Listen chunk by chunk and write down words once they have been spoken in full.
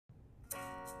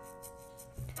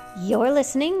You're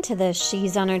listening to the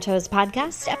She's on Her Toes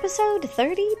podcast, episode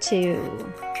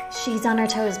 32. She's on Her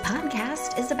Toes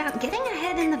podcast is about getting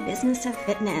ahead in the business of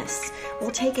fitness.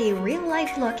 We'll take a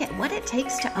real-life look at what it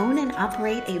takes to own and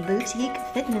operate a boutique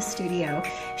fitness studio,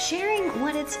 sharing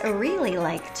what it's really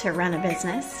like to run a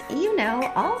business. You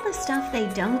know, all the stuff they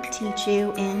don't teach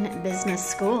you in business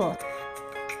school.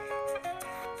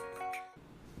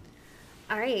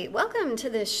 All right, welcome to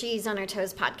the She's on Her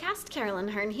Toes podcast. Carolyn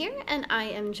Hearn here, and I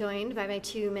am joined by my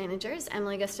two managers,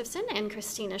 Emily Gustafson and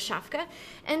Christina Shafka.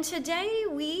 And today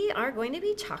we are going to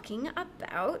be talking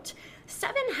about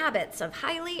 7 habits of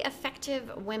highly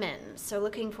effective women. So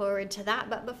looking forward to that.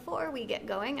 But before we get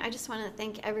going, I just want to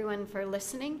thank everyone for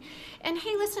listening. And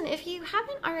hey, listen, if you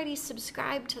haven't already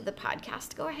subscribed to the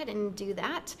podcast, go ahead and do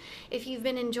that. If you've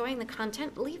been enjoying the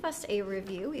content, leave us a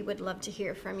review. We would love to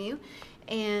hear from you.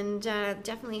 And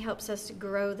definitely helps us to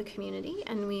grow the community,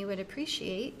 and we would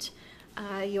appreciate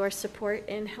your support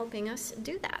in helping us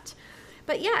do that.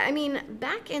 But yeah, I mean,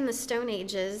 back in the Stone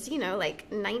Ages, you know, like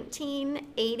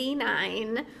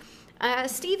 1989,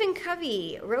 Stephen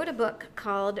Covey wrote a book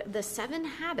called The 7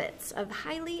 Habits of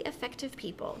Highly Effective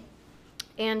People.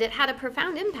 And it had a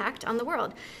profound impact on the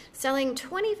world, selling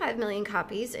 25 million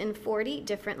copies in 40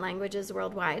 different languages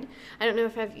worldwide. I don't know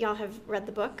if y'all have read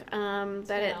the book, but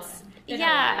it's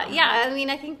yeah. I mean,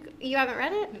 I think you haven't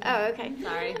read it. Oh, okay.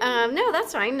 Sorry. No,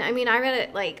 that's fine. I mean, I read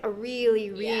it like a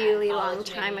really long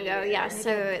time ago. Yeah,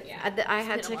 so I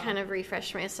had to kind of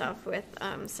refresh myself with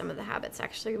some of the habits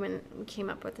actually when we came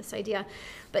up with this idea.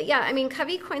 But yeah, I mean,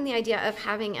 Covey coined the idea of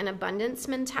having an abundance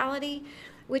mentality,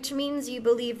 which means you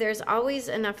believe there's always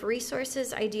enough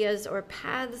resources, ideas, or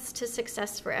paths to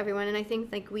success for everyone. And I think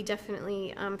like we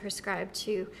definitely prescribe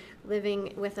to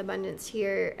living with abundance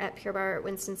here at Pure Barre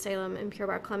Winston-Salem and Pure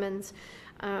Barre Clemens.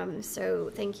 So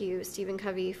thank you, Stephen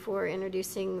Covey, for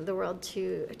introducing the world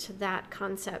to that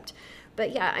concept.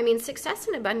 But yeah, I mean, success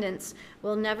and abundance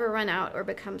will never run out or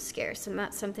become scarce. And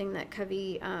that's something that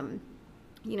Covey,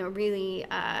 really,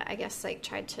 I guess, like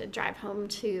tried to drive home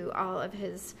to all of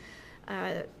his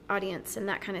audience and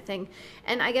that kind of thing.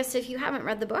 And I guess if you haven't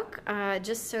read the book,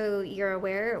 just so you're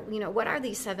aware, you know, what are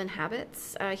these 7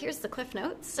 habits? Here's the Cliff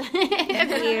Notes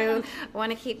if you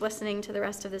want to keep listening to the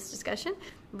rest of this discussion.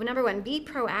 Number 1, be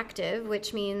proactive,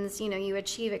 which means, you know, you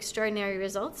achieve extraordinary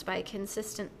results by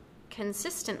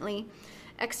consistently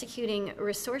executing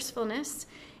resourcefulness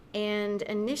and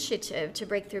initiative to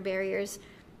break through barriers.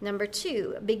 Number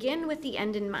 2, begin with the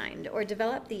end in mind, or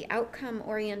develop the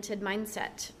outcome-oriented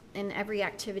mindset in every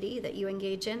activity that you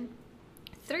engage in.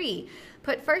 3,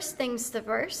 put first things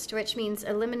first, which means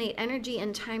eliminate energy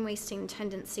and time-wasting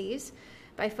tendencies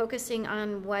by focusing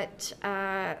on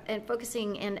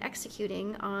focusing and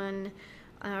executing on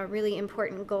really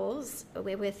important goals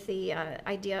with the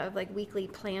idea of like weekly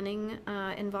planning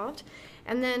involved.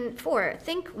 And then 4,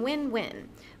 think win-win,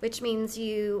 which means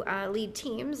you lead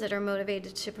teams that are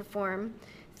motivated to perform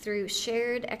through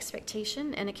shared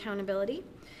expectation and accountability.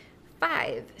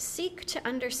 5, seek to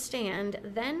understand,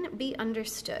 then be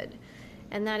understood.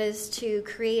 And that is to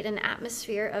create an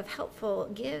atmosphere of helpful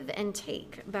give and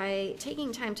take by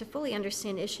taking time to fully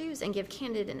understand issues and give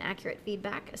candid and accurate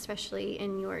feedback, especially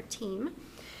in your team.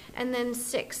 And then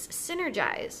 6,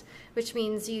 synergize, which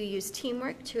means you use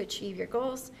teamwork to achieve your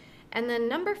goals. And then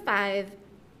number 5,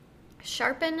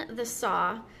 sharpen the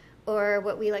saw, or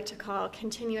what we like to call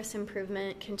continuous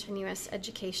improvement, continuous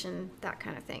education, that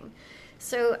kind of thing.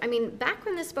 So, I mean, back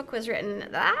when this book was written,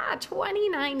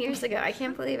 29 years ago, I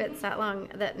can't believe it's that long,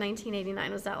 that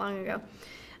 1989 was that long ago.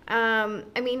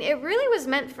 I mean, it really was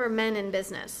meant for men in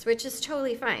business, which is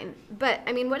totally fine. But,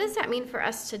 I mean, what does that mean for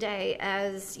us today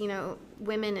as, you know,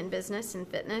 women in business and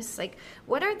fitness? Like,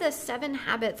 what are the 7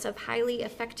 habits of highly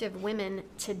effective women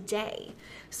today?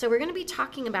 So we're going to be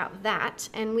talking about that,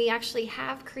 and we actually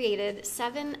have created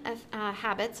 7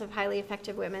 habits of highly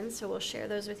effective women, so we'll share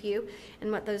those with you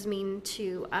and what those mean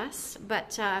to us.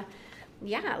 But,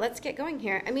 yeah, let's get going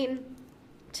here. I mean,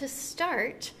 to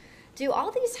start, do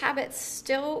all these habits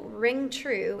still ring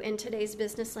true in today's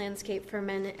business landscape for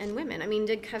men and women? I mean,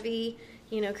 did Covey,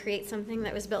 create something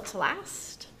that was built to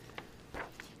last?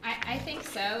 I think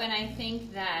so, and I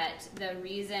think that the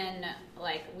reason,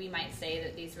 we might say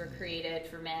that these were created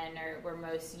for men or were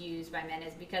most used by men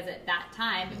is because at that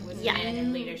time it was men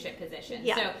in leadership positions.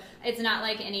 Yeah. So it's not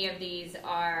like any of these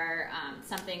are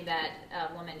something that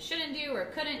a woman shouldn't do or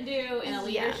couldn't do in a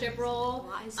leadership role. A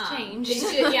lot has changed.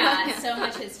 So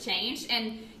much has changed.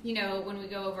 And, when we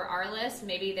go over our list,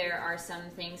 maybe there are some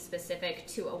things specific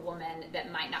to a woman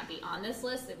that might not be on this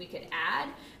list that we could add.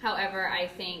 However, I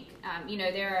think,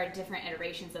 there are different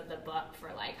iterations of the book for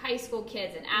like high school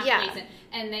kids and athletes,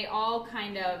 and they all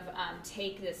kind of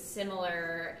take this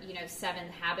similar, 7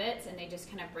 habits, and they just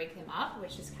kind of break them up,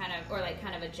 which is kind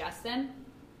of adjust them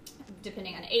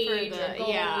depending on age or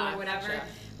goal or whatever, gotcha.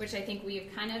 Which I think we've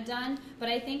kind of done. But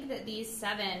I think that these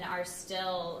 7 are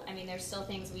still, there's still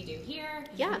things we do here.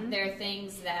 Yeah. There are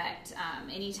things that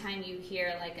anytime you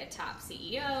hear like a top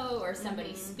CEO or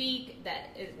somebody speak that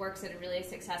it works at a really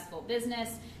successful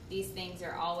business, these things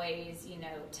are always,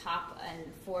 top and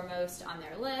foremost on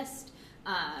their list.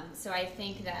 So I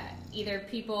think that either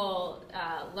people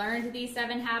learned these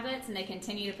 7 habits and they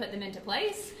continue to put them into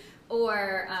place,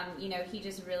 or, he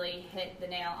just really hit the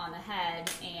nail on the head,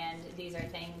 and these are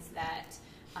things that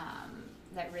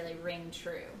that really ring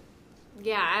true.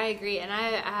 Yeah, I agree, and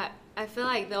I feel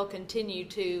like they'll continue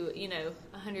to,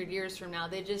 100 years from now.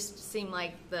 They just seem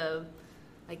like the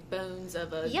bones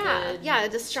of a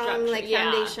good the strong structure.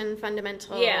 Foundation,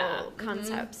 fundamental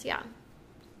concepts.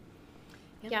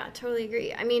 Yeah, totally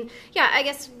agree. I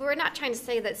guess we're not trying to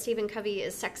say that Stephen Covey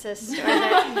is sexist or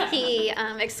that he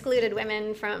excluded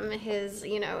women from his,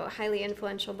 highly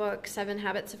influential book, 7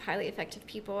 Habits of Highly Effective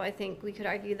People. I think we could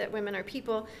argue that women are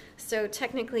people, so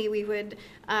technically we would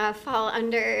fall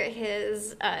under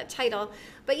his title.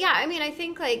 But yeah, I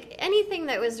think like anything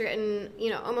that was written,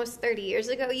 almost 30 years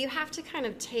ago, you have to kind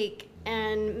of take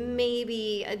and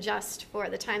maybe adjust for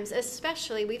the times,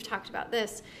 especially, we've talked about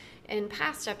this in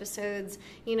past episodes,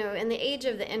 in the age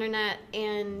of the internet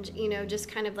and, just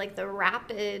kind of like the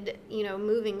rapid,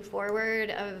 moving forward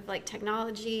of like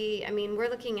technology. We're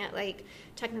looking at like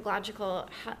technological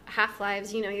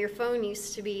half-lives. Your phone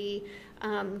used to be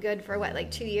good for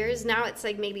 2 years. Now it's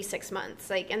like maybe 6 months,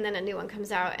 and then a new one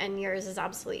comes out and yours is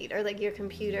obsolete, or like your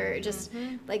computer, just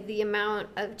like the amount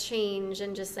of change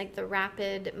and just like the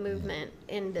rapid movement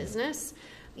in business.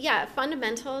 Yeah,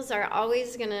 fundamentals are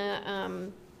always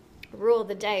gonna rule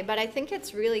the day, but I think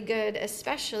it's really good,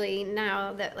 especially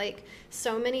now that like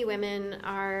so many women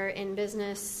are in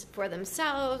business for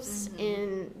themselves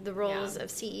in the roles of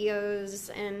CEOs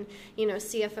and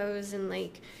CFOs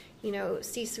and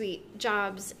C-suite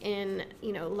jobs in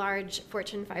large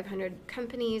Fortune 500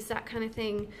 companies, that kind of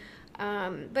thing.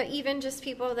 But even just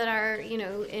people that are,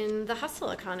 in the hustle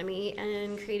economy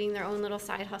and creating their own little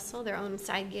side hustle, their own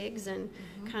side gigs and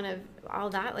kind of all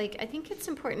that. I think it's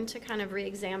important to kind of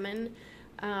re-examine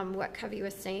what Covey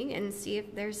was saying and see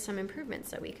if there's some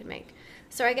improvements that we could make.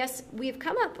 So I guess we've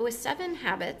come up with 7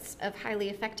 habits of highly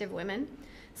effective women.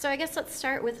 So I guess let's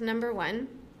start with number 1.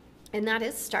 And that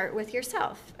is start with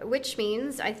yourself, which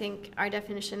means I think our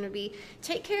definition would be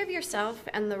take care of yourself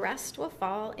and the rest will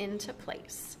fall into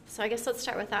place. So I guess let's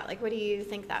start with that. What do you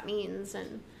think that means?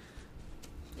 And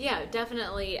yeah,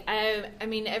 definitely.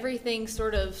 Everything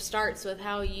sort of starts with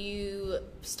how you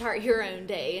start your own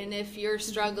day. And if you're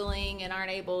struggling and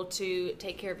aren't able to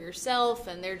take care of yourself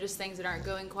and there are just things that aren't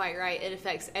going quite right, it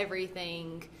affects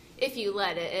everything. If you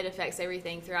let it, it affects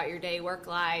everything throughout your day, work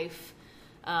life,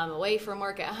 away from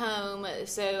work, at home.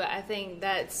 So I think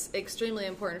that's extremely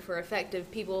important for effective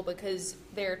people, because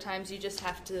there are times you just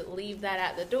have to leave that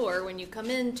at the door when you come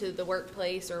into the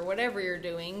workplace or whatever you're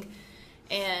doing,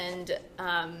 and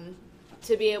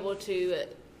to be able to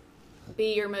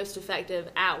be your most effective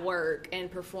at work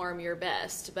and perform your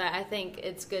best. But I think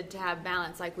it's good to have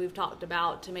balance, like we've talked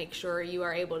about, to make sure you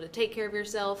are able to take care of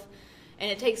yourself. And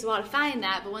it takes a while to find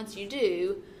that, but once you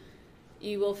do,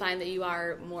 you will find that you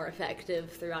are more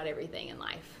effective throughout everything in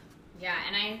life. Yeah,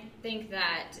 and I think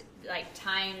that the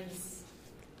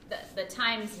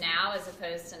times now as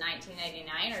opposed to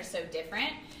 1999 are so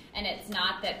different. And it's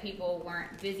not that people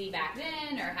weren't busy back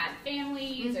then or had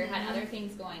families or had other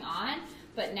things going on.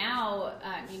 But now,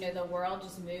 the world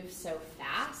just moves so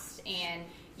fast, and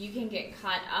you can get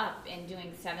caught up in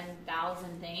doing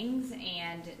 7,000 things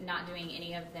and not doing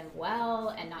any of them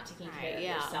well and not taking care of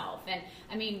yourself.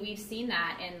 And we've seen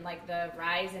that in the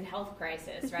rise in health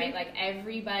crisis, right?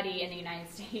 Everybody in the United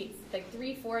States,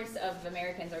 3/4 of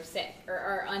Americans are sick or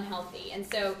are unhealthy. And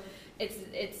so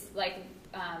it's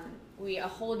a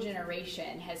whole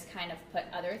generation has kind of put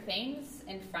other things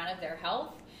in front of their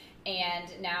health.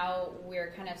 And now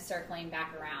we're kind of circling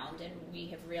back around, and we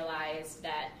have realized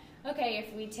that, okay,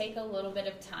 if we take a little bit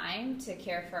of time to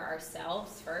care for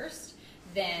ourselves first,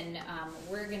 then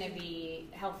we're going to be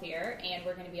healthier and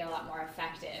we're going to be a lot more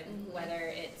effective, whether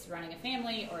it's running a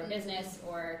family or a business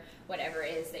or whatever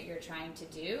it is that you're trying to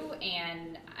do.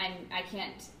 And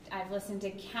I've listened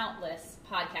to countless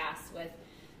podcasts with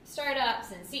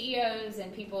startups and CEOs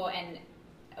and people, and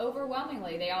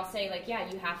overwhelmingly they all say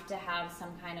you have to have some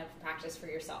kind of practice for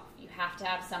yourself. You have to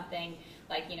have something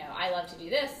like, you know, I love to do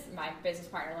this, my business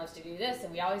partner loves to do this,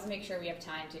 and we always make sure we have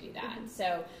time to do that. Mm-hmm.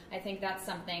 So I think that's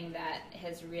something that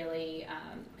has really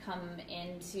come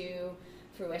into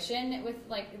fruition with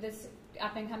like this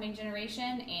up and coming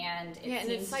generation, and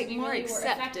it's like more really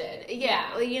accepted.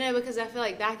 Yeah, well, you know, because I feel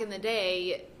like back in the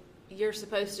day, you're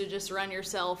supposed to just run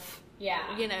yourself.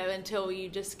 Yeah. You know, until you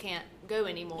just can't go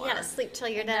anymore. Yeah, sleep till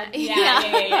you're dead.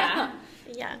 Yeah.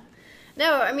 Yeah.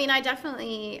 No, I mean, I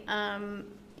definitely,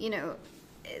 you know,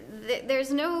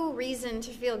 there's no reason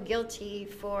to feel guilty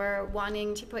for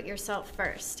wanting to put yourself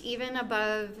first, even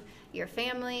above your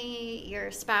family, your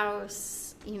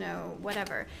spouse, you know,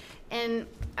 whatever. And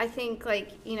I think,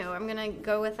 like, you know, I'm going to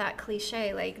go with that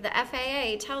cliche. Like, the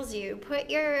FAA tells you, put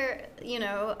your, you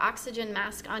know, oxygen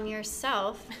mask on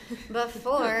yourself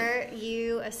before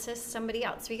you assist somebody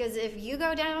else. Because if you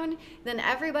go down, then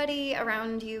everybody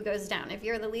around you goes down. If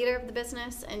you're the leader of the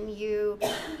business and you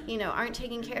know, aren't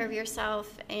taking care of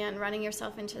yourself and running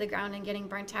yourself into the ground and getting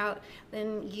burnt out,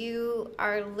 then you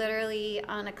are literally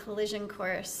on a collision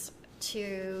course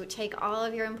to take all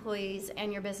of your employees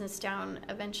and your business down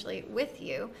eventually with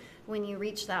you when you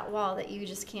reach that wall that you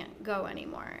just can't go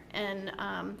anymore. And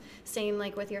same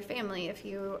like with your family, if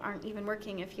you aren't even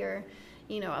working, if you're,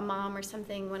 you know, a mom or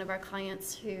something, one of our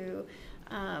clients who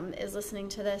is listening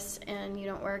to this and you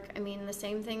don't work, I mean, the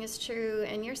same thing is true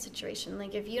in your situation.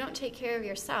 Like, if you don't take care of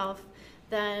yourself,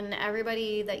 then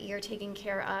everybody that you're taking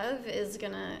care of is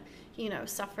gonna, you know,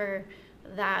 suffer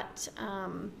that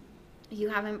you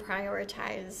haven't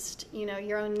prioritized, you know,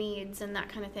 your own needs and that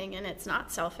kind of thing. And it's not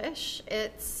selfish.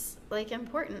 It's like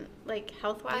important, like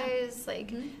health-wise,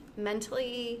 like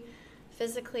mentally,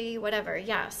 physically, whatever.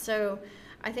 Yeah. So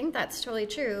I think that's totally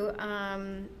true.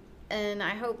 And I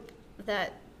hope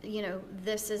that, you know,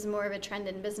 this is more of a trend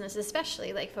in business,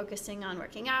 especially like focusing on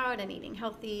working out and eating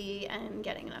healthy and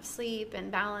getting enough sleep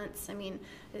and balance. I mean,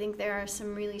 I think there are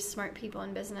some really smart people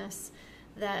in business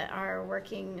that are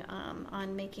working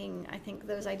on making, I think,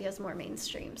 those ideas more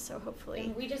mainstream. So hopefully,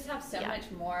 and we just have so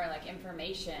much more like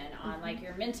information on like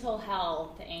your mental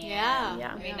health, and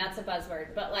I mean that's a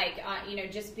buzzword, but like you know,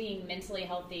 just being mentally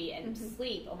healthy and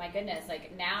sleep. Oh my goodness!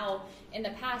 Like now, in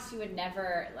the past, you would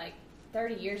never, like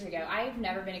 30 years ago, I've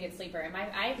never been a good sleeper, and my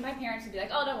parents would be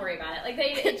like, "Oh, don't worry about it." Like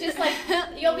it's just like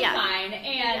you'll be fine.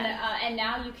 And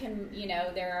now you can, you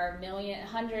know, there are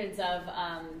hundreds of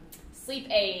sleep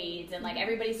aids, and like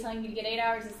everybody's telling you to get 8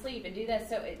 hours of sleep and do this.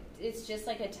 So it's just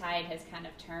like a tide has kind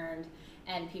of turned,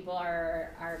 and people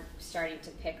are starting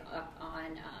to pick up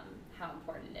on how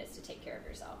important it is to take care of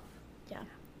yourself. Yeah,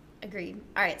 agreed.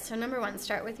 All right, so number 1,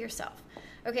 start with yourself.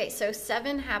 Okay, so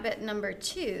 7 habit number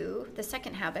 2, the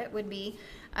second habit would be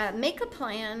make a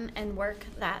plan and work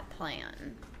that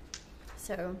plan.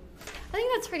 So I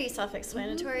think that's pretty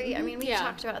self-explanatory. I mean, we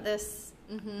talked about this.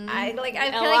 I feel like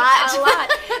a lot.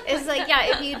 It's like,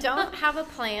 if you don't have a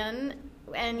plan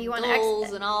and you want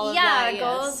goals and all of that.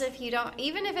 Goals. If you don't,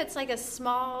 even if it's like the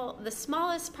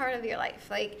smallest part of your life,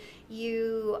 like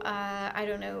you, I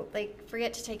don't know, like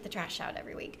forget to take the trash out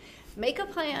every week. Make a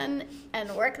plan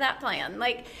and work that plan.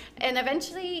 Like, and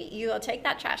eventually you will take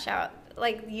that trash out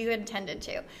like you intended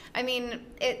to. I mean,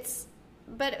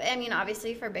 but I mean,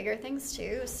 obviously for bigger things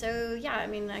too. So yeah, I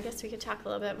mean, I guess we could talk a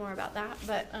little bit more about that.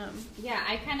 But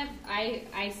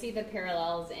I see the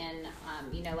parallels in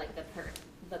you know, like the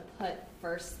put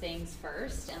first things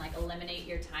first and like eliminate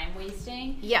your time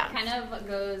wasting. Yeah, kind of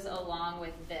goes along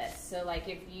with this. So like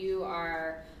if you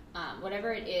are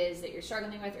whatever it is that you're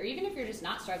struggling with, or even if you're just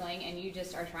not struggling and you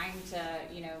just are trying to,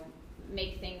 you know,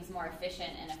 make things more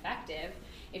efficient and effective.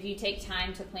 If you take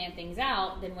time to plan things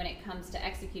out, then when it comes to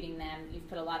executing them, you've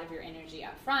put a lot of your energy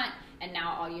up front, and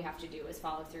now all you have to do is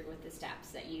follow through with the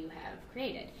steps that you have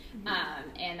created.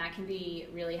 And that can be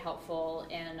really helpful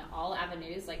in all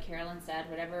avenues, like Carolyn said,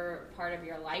 whatever part of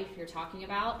your life you're talking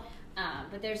about.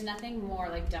 But there's nothing more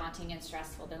like daunting and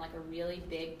stressful than like a really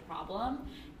big problem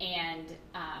and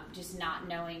just not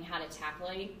knowing how to tackle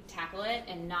it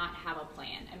and not have a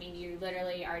plan. I mean, you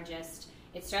literally are just,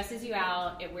 it stresses you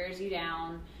out, it wears you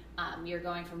down. You're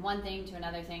going from one thing to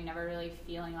another thing, never really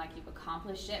feeling like you've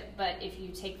accomplished it. But if you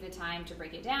take the time to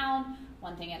break it down,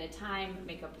 one thing at a time,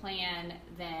 make a plan,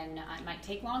 then it might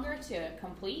take longer to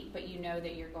complete, but you know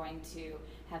that you're going to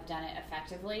have done it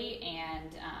effectively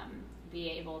and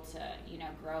be able to, you know,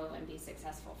 grow and be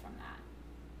successful from that.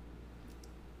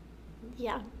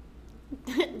 Yeah.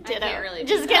 Ditto. I can't really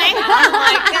just kidding. I'm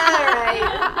like, all right.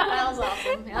 That was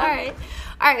awesome. Yep.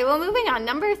 All right. Well, moving on.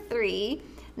 Number 3,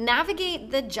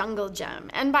 navigate the jungle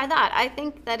gym. And by that, I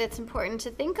think that it's important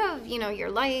to think of, you know, your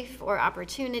life or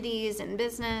opportunities in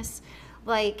business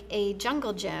like a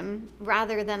jungle gym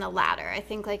rather than a ladder. I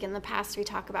think like in the past we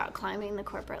talk about climbing the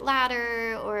corporate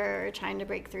ladder or trying to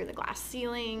break through the glass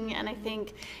ceiling, and I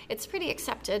think it's pretty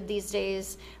accepted these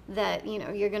days that, you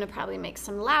know, you're going to probably make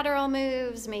some lateral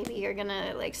moves, maybe you're going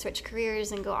to like switch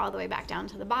careers and go all the way back down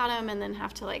to the bottom and then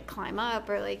have to like climb up,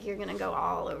 or like you're going to go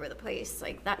all over the place,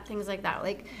 like that, things like that.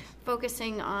 Like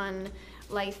focusing on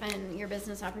life and your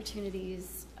business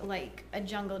opportunities like a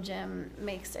jungle gym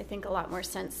makes, I think, a lot more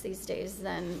sense these days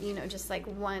than, you know, just like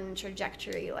one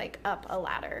trajectory like up a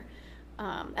ladder.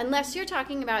 Unless you're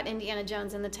talking about Indiana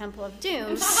Jones and the Temple of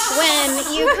Doom,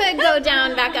 when you could go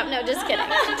down, back up. No, just kidding.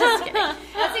 Just kidding.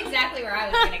 That's exactly where I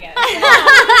was going to go.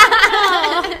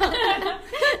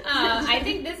 I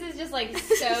think this is just like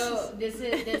so.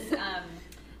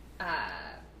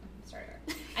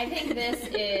 I think this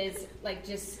is like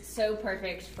just so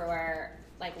perfect for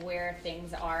like where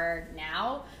things are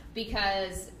now,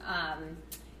 because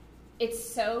it's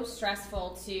so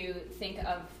stressful to think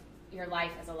of your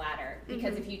life as a ladder,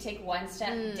 because if you take one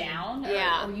step down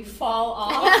or you fall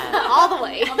off all the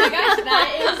way, oh my gosh,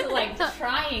 that is like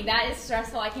trying. That is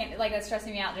stressful. I can't, like, that's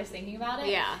stressing me out just thinking about it.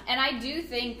 Yeah. And I do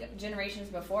think generations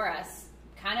before us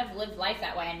kind of lived life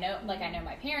that way. I know my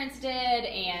parents did,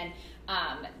 and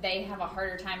they have a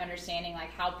harder time understanding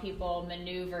like how people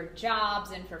maneuver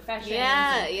jobs and professions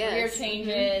and career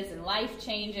changes and life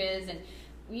changes. And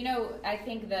you know, I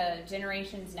think the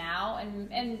generations now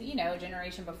and you know,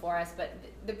 generation before us, but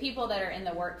the people that are in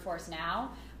the workforce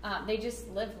now, they just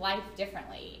live life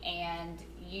differently. And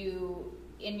you,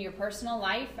 in your personal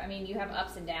life, I mean, you have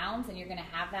ups and downs, and you're going to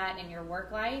have that in your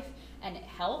work life and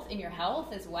in your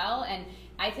health as well. And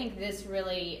I think this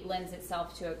really lends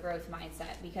itself to a growth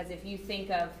mindset, because if you think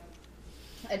of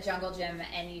a jungle gym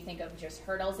and you think of just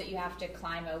hurdles that you have to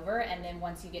climb over, and then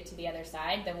once you get to the other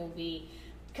side, there will be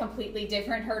completely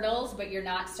different hurdles, but you're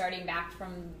not starting back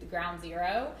from the ground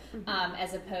zero,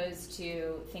 as opposed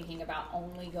to thinking about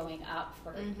only going up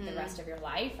for the rest of your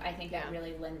life. I think that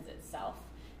really lends itself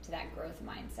to that growth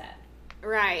mindset.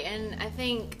 Right, and I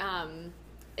think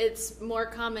it's more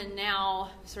common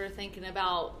now, sort of thinking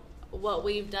about what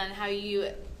we've done,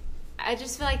 I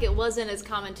just feel like it wasn't as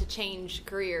common to change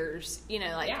careers, you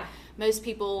know, like most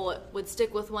people would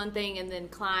stick with one thing and then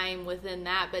climb within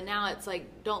that, but now it's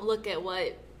like, don't look at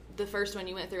what the first one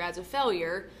you went through as a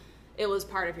failure. It was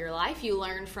part of your life. You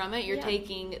learned from it. You're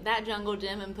taking that jungle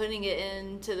gym and putting it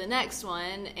into the next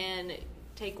one, and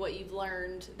take what you've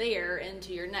learned there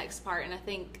into your next part. And I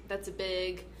think that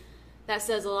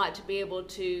says a lot to be able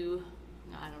to,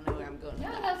 I don't know where I'm going with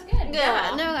that. That's good.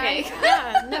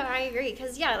 I agree.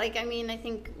 Because, like, I mean, I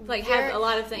think like have a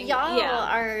lot of things. Y'all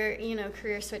are, you know,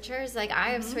 career switchers. Like, I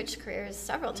have switched careers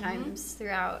several times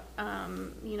throughout,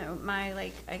 you know, my,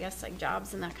 like, I guess, like,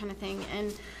 jobs and that kind of thing.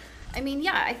 And, I mean,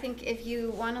 I think if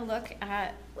you want to look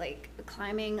at, like,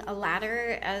 climbing a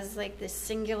ladder as, like, this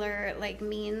singular, like,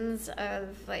 means of,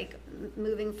 like,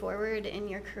 moving forward in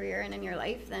your career and in your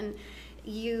life, then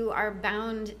you are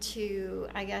bound to,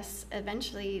 I guess,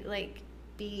 eventually, like,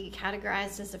 be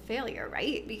categorized as a failure,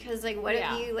 right? Because, like, what if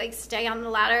you, like, stay on the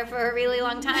ladder for a really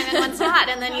long time and once hot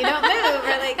and then you don't move?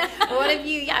 Or, like, what if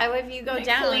you go like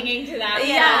down? Clinging to that.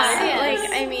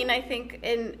 Like, I mean, I think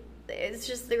it's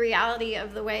just the reality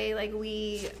of the way, like,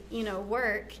 we, you know,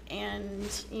 work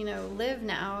and, you know, live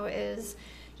now is,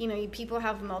 you know, people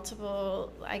have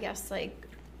multiple, I guess, like,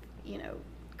 you know,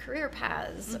 career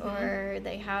paths, or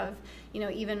they have, you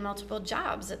know, even multiple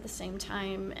jobs at the same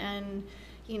time, and,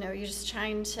 you know, you're just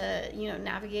trying to, you know,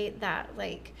 navigate that,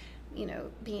 like, you know,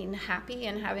 being happy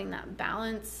and having that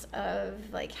balance of,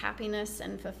 like, happiness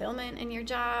and fulfillment in your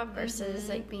job versus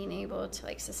like being able to,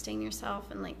 like, sustain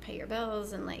yourself and, like, pay your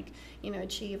bills and, like, you know,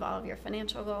 achieve all of your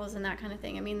financial goals and that kind of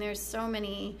thing. I mean, there's so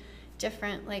many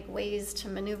different, like, ways to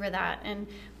maneuver that, and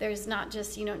there's not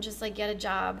just, you don't just, like, get a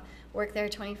job, work there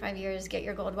 25 years, get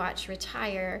your gold watch,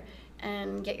 retire,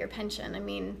 and get your pension. I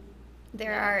mean,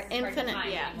 there are infinite,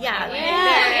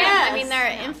 I mean, there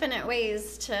are infinite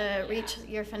ways to reach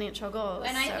your financial goals.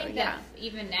 And I think that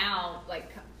even now,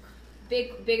 like,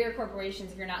 bigger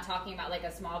corporations, if you're not talking about, like,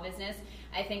 a small business,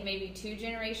 I think maybe 2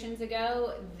 generations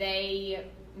ago, they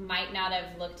might not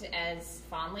have looked as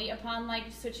fondly upon, like,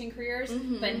 switching careers,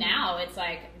 but now it's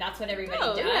like that's what everybody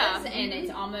does, and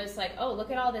it's almost like, oh,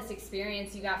 look at all this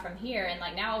experience you got from here, and,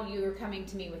 like, now you're coming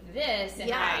to me with this, and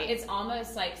it's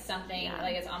almost like something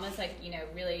like, it's almost like, you know,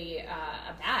 really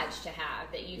a badge to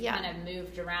have that you've kind of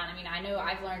moved around. I mean, I know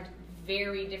I've learned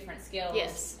very different skills,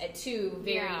 yes. Two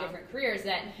very different careers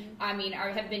that, I mean,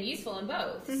 have been useful in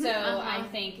both. So I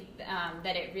think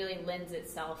that it really lends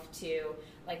itself to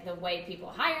like the way people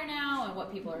hire now and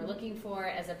what people are looking for,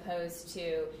 as opposed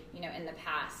to, you know, in the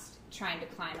past trying to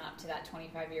climb up to that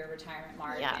 25-year retirement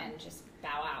mark and just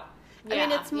bow out. I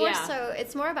mean, it's more so,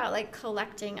 it's more about like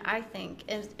collecting, I think,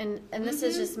 and this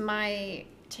is just my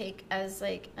take as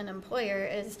like an employer,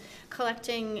 is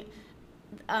collecting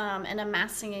and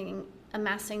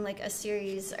amassing like a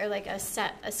series or like a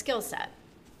skill set.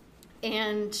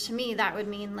 And to me, that would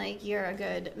mean like you're a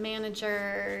good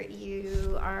manager,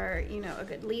 you are, you know, a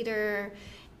good leader,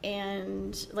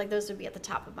 and like those would be at the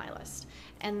top of my list.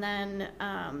 And then,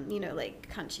 you know, like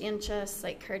conscientious,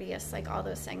 like courteous, like all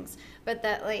those things. But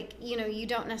that, like, you know, you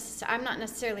don't necessarily, I'm not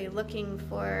necessarily looking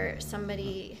for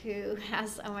somebody who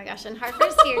has, oh my gosh, and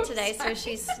Harper's here today, so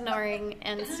she's snoring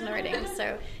and snorting.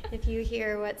 So if you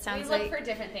hear what sounds like. We look for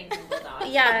different things in bulldogs.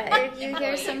 Yeah, if you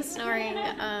hear some snoring,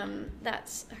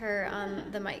 that's her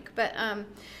on the mic. But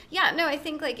yeah, no, I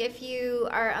think like if you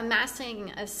are amassing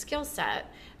a skill set,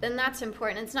 then that's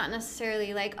important. It's not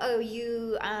necessarily like, oh,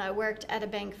 you worked at a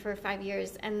bank for 5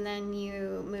 years and then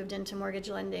you moved into mortgage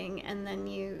lending and then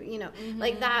you know,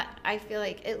 like that. I feel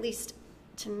like, at least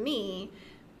to me,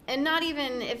 and not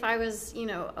even if I was, you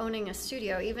know, owning a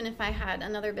studio, even if I had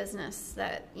another business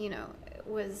that, you know,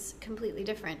 was completely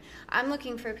different. I'm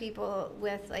looking for people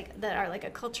with like that are like a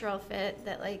cultural fit,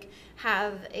 that like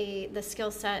have the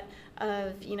skill set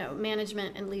of, you know,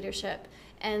 management and leadership.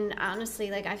 And honestly,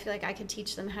 like, I feel like I could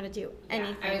teach them how to do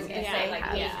anything. I was going to say, like,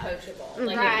 be coachable.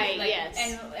 Like, right, yes.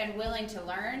 And willing to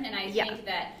learn. And I think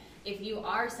that if you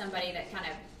are somebody that kind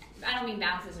of, I don't mean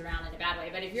bounces around in a bad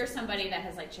way, but if you're somebody that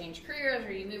has, like, changed careers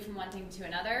or you move from one thing to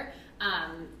another,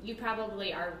 you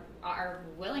probably are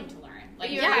willing to learn. Like,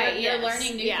 you're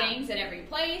learning new things at every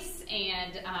place,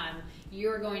 and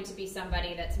you're going to be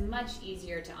somebody that's much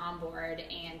easier to onboard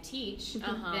and teach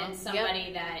than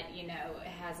somebody that, you know,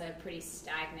 has a pretty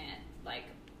stagnant, like,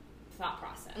 thought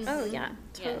process. Oh, yeah,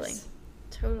 totally. Yes.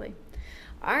 Totally.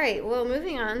 All right, well,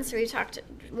 moving on. So we talked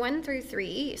 1 through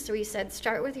 3. So we said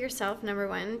start with yourself, number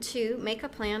 1. 2, make a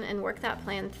plan and work that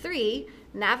plan. 3,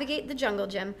 navigate the jungle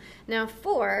gym. Now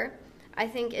 4, I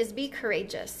think, is be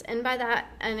courageous. And by that,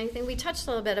 and I think we touched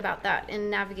a little bit about that in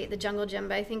navigate the jungle gym,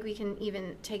 but I think we can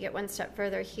even take it one step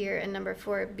further here in number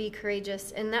 4, be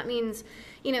courageous. And that means,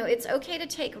 you know, it's okay to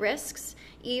take risks,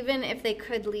 even if they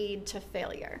could lead to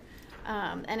failure.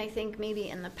 And I think maybe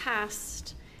in the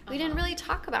past, we didn't really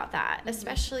talk about that,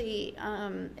 especially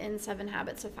in 7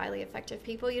 Habits of Highly Effective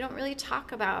People. You don't really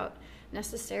talk about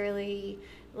necessarily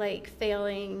like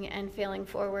failing and failing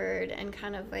forward and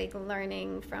kind of like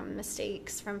learning from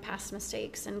mistakes, from past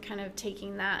mistakes, and kind of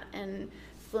taking that and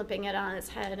flipping it on its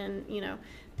head, and, you know,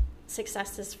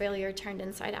 success is failure turned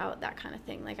inside out, that kind of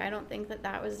thing. Like, I don't think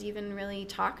that was even really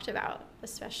talked about,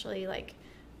 especially like,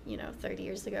 you know, 30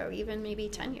 years ago, even maybe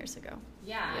 10 years ago.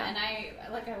 Yeah, and I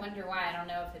wonder why. I don't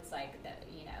know if it's like that,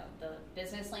 you know, the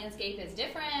business landscape is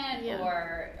different,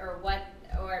 or what,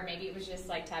 or maybe it was just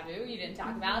like taboo. You didn't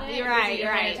talk about it. Right. You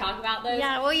didn't talk about those.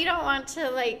 Yeah, well, you don't want to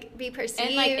like be perceived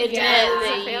and like as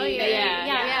a failure.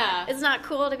 Yeah. It's not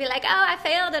cool to be like, oh, I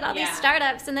failed at all these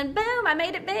startups, and then boom, I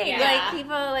made it big. Yeah. Like,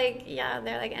 people like,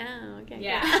 they're like, oh, okay.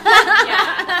 Yeah.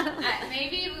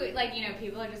 Maybe like, you know,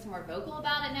 people are just more vocal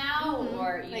about it now,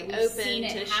 or you like know, open we've seen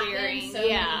it to happen sharing so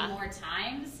many more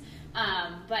times.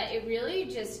 But it really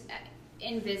just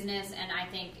in business, and I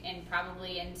think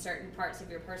probably in certain parts of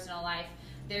your personal life,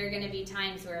 there are going to be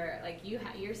times where like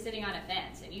you're sitting on a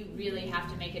fence and you really have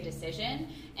to make a decision.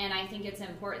 And I think it's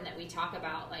important that we talk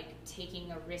about like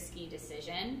taking a risky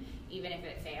decision, even if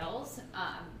it fails,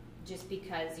 just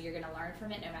because you're going to learn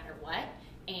from it no matter what.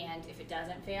 And if it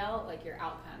doesn't fail, like your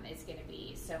outcome is going to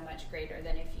be so much greater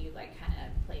than if you like kind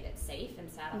of played it safe and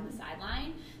sat on the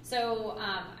sideline. So,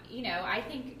 you know, I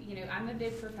think, you know, I'm a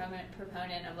big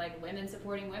proponent of like women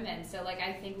supporting women. So like,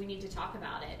 I think we need to talk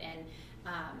about it and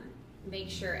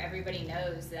make sure everybody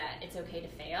knows that it's okay to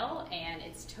fail and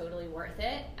it's totally worth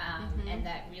it. And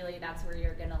that really that's where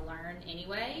you're going to learn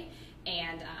anyway.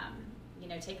 And, you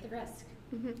know, take the risk.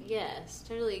 Yes,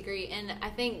 totally agree. And I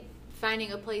think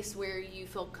finding a place where you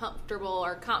feel comfortable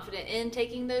or confident in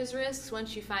taking those risks,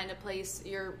 once you find a place,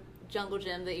 your jungle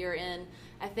gym that you're in,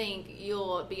 I think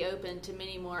you'll be open to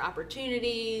many more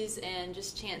opportunities and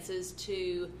just chances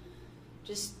to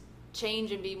just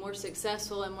change and be more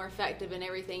successful and more effective in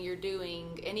everything you're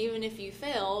doing. And even if you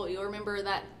fail, you'll remember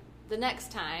that the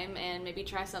next time and maybe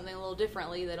try something a little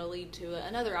differently that'll lead to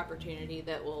another opportunity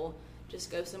that will just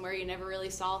go somewhere you never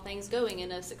really saw things going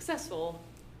in a successful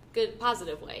good,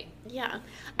 positive way. Yeah.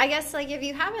 I guess, like, if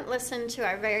you haven't listened to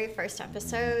our very first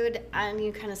episode and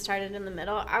you kind of started in the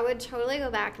middle, I would totally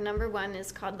go back. Number one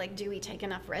is called, like, do we take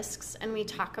enough risks? And we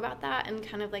talk about that and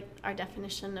kind of, like, our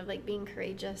definition of, like, being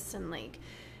courageous and, like,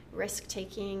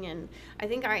 risk-taking. And I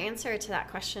think our answer to that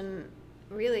question,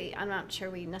 really, I'm not sure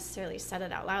we necessarily said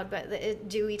it out loud, but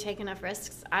do we take enough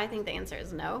risks? I think the answer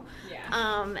is no.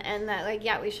 Yeah. And that, like,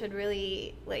 yeah, we should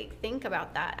really, like, think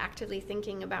about that, actively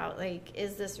thinking about, like,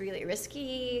 is this really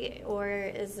risky, or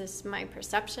is this my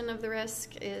perception of the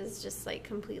risk is just, like,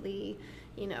 completely,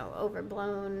 you know,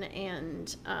 overblown?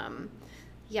 And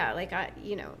yeah, like, I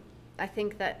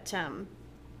think that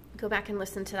go back and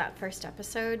listen to that first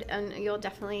episode, and you'll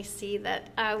definitely see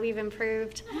that we've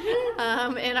improved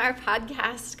in our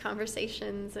podcast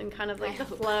conversations and kind of like the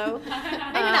flow.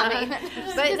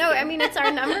 But no, I mean, it's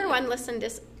our number one listened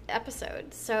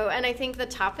episode. So, and I think the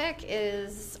topic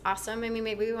is awesome. I mean,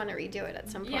 maybe we want to redo it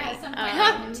at some point. Yeah, some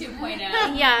point.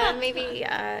 2.0. Yeah, maybe.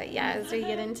 As we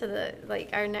get into the, like,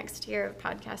 our next year of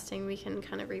podcasting, we can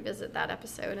kind of revisit that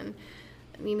episode and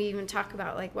maybe even talk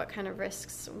about, like, what kind of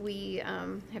risks we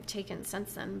have taken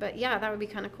since then. But yeah, that would be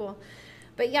kind of cool.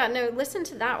 But yeah, no, listen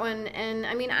to that one. And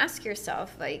I mean, ask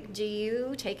yourself, like, do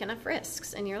you take enough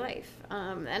risks in your life?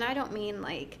 And I don't mean,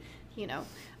 like, you know,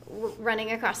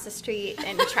 running across the street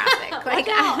in traffic. Like,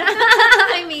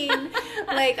 I mean,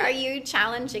 like, are you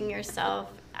challenging yourself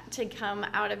to come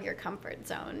out of your comfort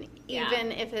zone,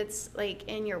 even if it's, like,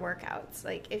 in your workouts?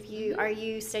 Like, if you are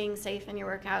you staying safe in your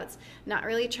workouts, not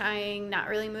really trying, not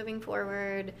really moving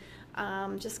forward,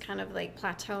 just kind of, like,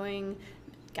 plateauing?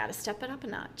 Got to step it up a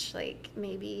notch. Like,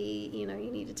 maybe, you know,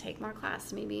 you need to take more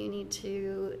class. Maybe you need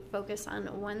to focus on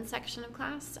one section of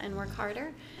class and work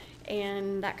harder,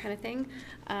 and that kind of thing.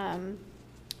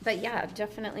 But yeah,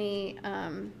 definitely,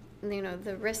 you know,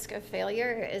 the risk of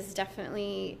failure is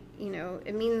definitely, you know,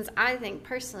 it means, I think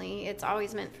personally, it's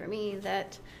always meant for me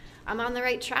that I'm on the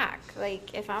right track.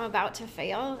 Like, if I'm about to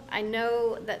fail, I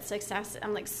know that success,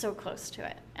 I'm, like, so close to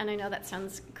it. And I know that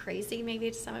sounds crazy maybe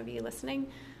to some of you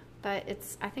listening, but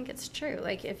I think it's true.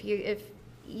 Like, if you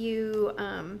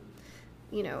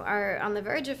you know, are on the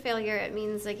verge of failure, it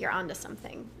means, like, you're onto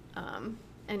something.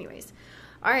 Anyways.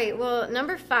 All right, well,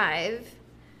 number 5,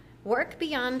 work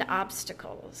beyond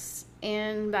obstacles.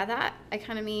 And by that, I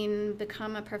kind of mean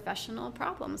become a professional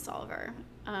problem solver.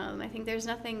 I think there's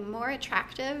nothing more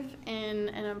attractive in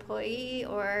an employee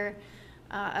or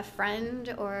a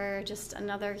friend or just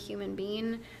another human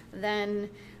being than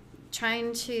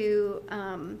trying to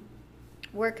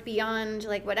work beyond,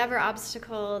 like, whatever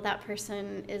obstacle that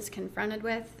person is confronted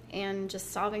with, and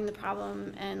just solving the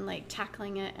problem and, like,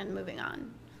 tackling it and moving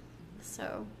on.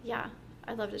 So yeah,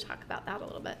 I'd love to talk about that a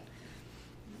little bit.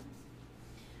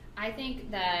 I think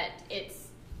that it's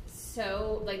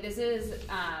so, like, this is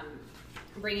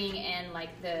bringing in, like,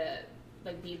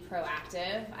 be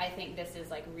proactive. I think this is,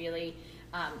 like, really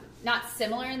not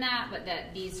similar in that, but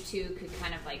that these two could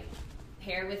kind of, like,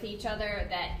 pair with each other.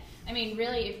 That, I mean,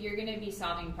 really, if you're going to be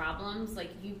solving problems, like,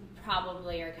 you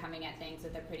probably are coming at things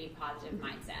with a pretty positive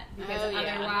mindset, because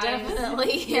otherwise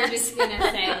definitely, you're just going to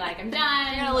say, like, I'm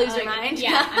done. You're going to lose your mind.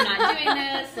 Yeah, I'm not doing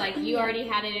this. Like, you already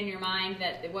had it in your mind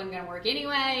that it wasn't going to work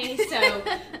anyway. So,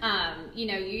 you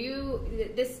know,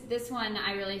 this one,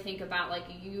 I really think about, like,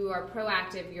 you are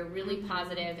proactive, you're really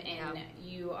positive, and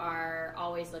you are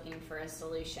always looking for a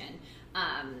solution.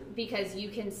 Because you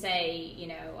can say, you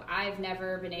know, I've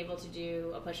never been able to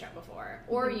do a push-up before.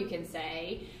 Or you can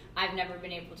say, I've never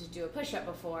been able to do a push-up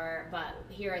before, but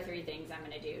here are 3 things I'm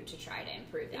going to do to try to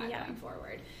improve that going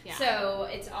forward. Yeah. So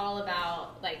it's all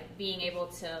about, like, being able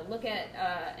to look at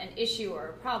an issue or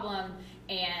a problem,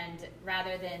 and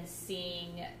rather than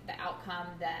seeing the outcome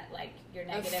that, like, your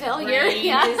negative failure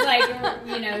is, like,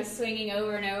 you know, swinging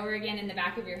over and over again in the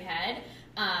back of your head,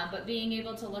 but being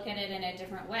able to look at it in a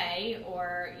different way,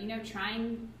 or, you know,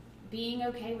 being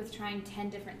okay with trying 10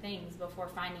 different things before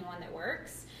finding one that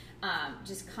works.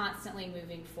 Just constantly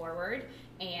moving forward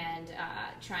and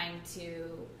trying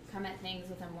to come at things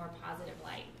with a more positive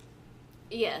light.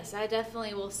 Yes, I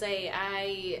definitely will say,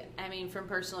 I mean, from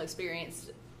personal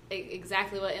experience,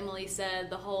 exactly what Emily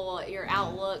said, your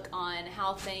outlook on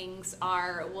how things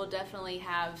are will definitely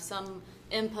have some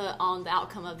input on the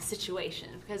outcome of the situation.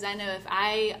 Because I know if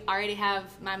I already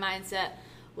have my mindset,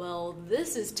 well,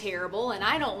 this is terrible and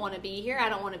I don't want to be here, I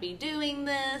don't want to be doing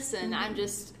this, and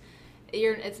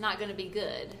it's not going to be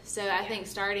good. So I think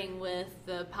starting with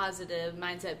the positive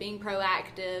mindset, being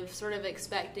proactive, sort of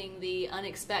expecting the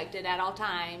unexpected at all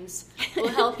times will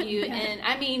help you. And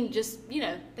I mean, just, you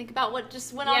know, think about what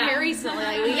just went on here recently.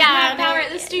 Like, we had power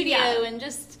at the studio and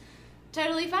just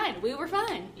totally fine. We were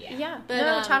fine. Yeah. But,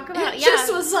 no, talk about, it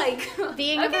just was like,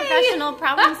 being a professional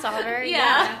problem solver.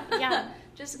 Yeah.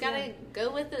 Just gotta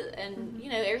go with it, and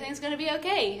everything's gonna be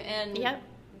okay. And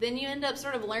then you end up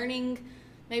sort of learning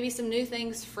maybe some new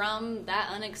things from that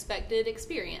unexpected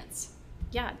experience.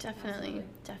 Yeah, definitely.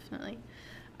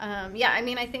 I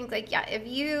mean, I think if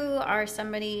you are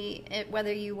somebody,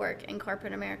 whether you work in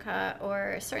corporate America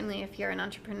or certainly if you're an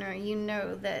entrepreneur, you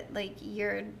know that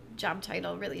your job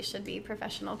title really should be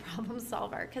professional problem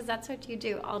solver, because that's what you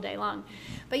do all day long.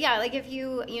 But if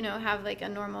you have a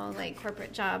normal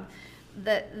corporate job,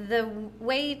 the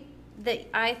way that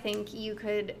I think you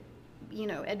could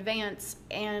advance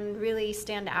and really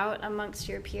stand out amongst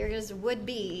your peers would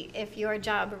be if your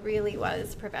job really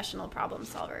was professional problem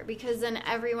solver, because then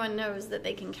everyone knows that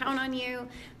they can count on you,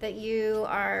 that you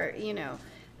are,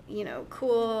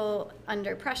 cool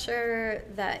under pressure,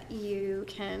 that you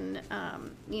can,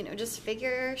 just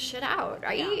figure shit out,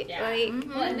 right? Yeah.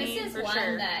 Well, and this is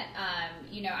one that,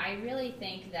 I really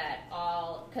think that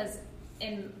because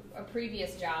in a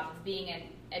previous job of being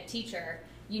a teacher,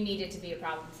 you needed to be a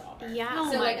problem solver. Yeah. Oh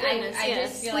so my goodness, I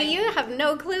just feel you have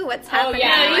no clue what's happening. Oh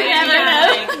yeah,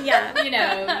 you never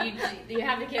know. You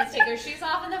have the kids take their shoes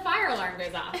off and the fire alarm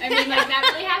goes off. I mean,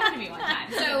 that really happened to me one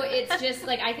time. So it's just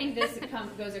I think this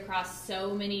goes across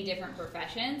so many different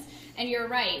professions. And you're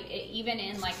right. Even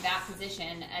in that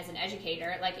position as an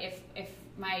educator, if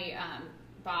my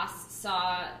boss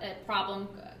saw a problem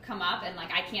come up and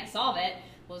I can't solve it,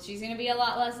 well, she's going to be a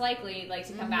lot less likely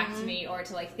to come back to me or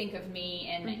to think of me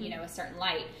in a certain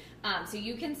light. So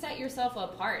you can set yourself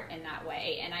apart in that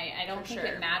way, and I don't think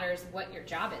it matters what your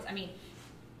job is. I mean,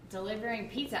 delivering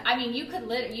pizza. I mean, you can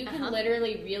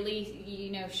literally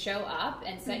really show up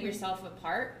and set yourself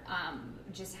apart.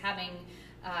 Just having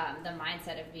the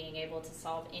mindset of being able to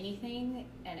solve anything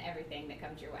and everything that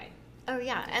comes your way. Oh,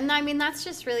 yeah. And I mean, that's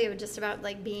just really just about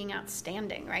being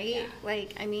outstanding, right? Yeah.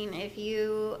 I mean, if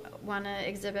you want to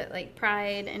exhibit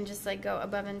pride and just go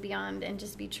above and beyond and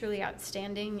just be truly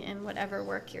outstanding in whatever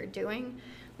work you're doing,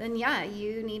 then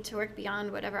you need to work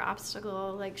beyond whatever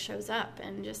obstacle shows up,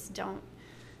 and just don't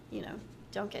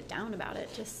get down about it.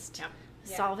 Just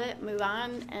solve it, move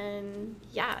on, and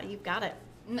you've got it.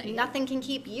 Nothing can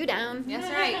keep you down. That's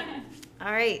right.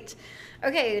 All right.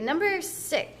 Okay, number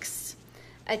 6.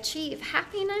 Achieve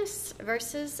happiness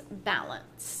versus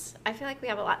balance. I feel like we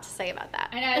have a lot to say about that.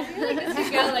 I know. I feel like this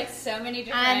could go so many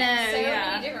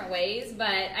different ways, but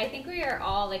I think we are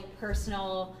all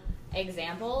personal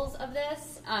examples of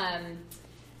this.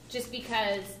 Just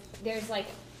because there's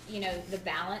the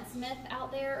balance myth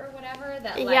out there or whatever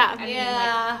that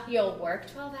you'll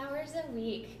work 12 hours a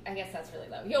week. I guess that's really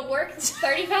low. You'll work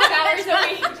 35 hours a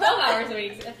week, 12 hours a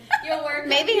week. You'll work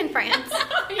maybe in France.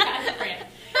 Yeah, in France.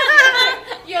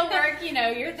 You'll work,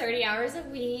 your 30 hours a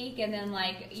week, and then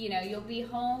you'll be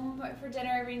home for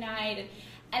dinner every night.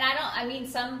 And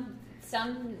some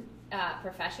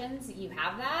professions you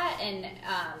have that, and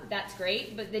that's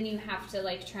great, but then you have to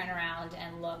turn around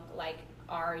and look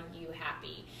are you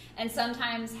happy? And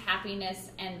sometimes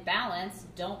happiness and balance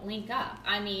don't link up.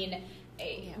 I mean,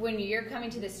 when you're coming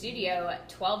to the studio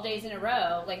 12 days in a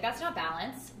row, that's not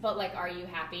balance, but are you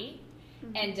happy?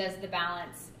 Mm-hmm. And does the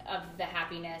balance of the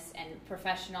happiness and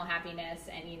professional happiness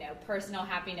and personal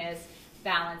happiness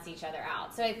balance each other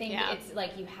out? So I think it's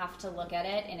you have to look at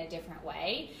it in a different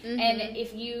way. Mm-hmm. And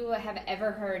if you have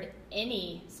ever heard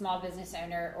any small business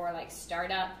owner or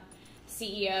startup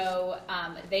CEO,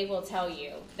 they will tell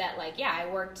you that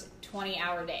I worked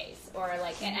 20-hour days, or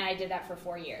and I did that for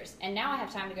 4 years, and now I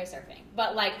have time to go surfing.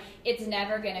 But it's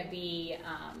never going to be.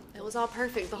 It was all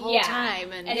perfect the whole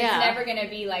time, and it's never going to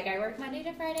be I work Monday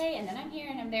to Friday, and then I'm here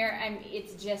and I'm there.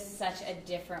 It's just such a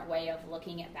different way of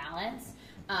looking at balance.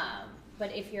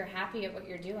 But if you're happy at what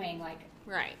you're doing,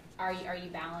 right, are you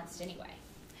balanced anyway?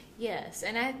 Yes,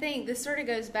 and I think this sort of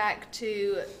goes back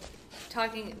to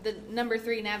talking the number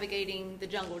 3, navigating the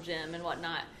jungle gym and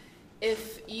whatnot.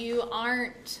 If you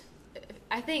aren't,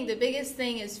 I think the biggest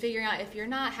thing is figuring out if you're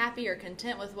not happy or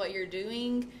content with what you're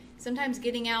doing. Sometimes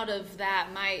getting out of that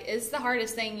is the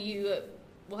hardest thing you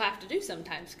will have to do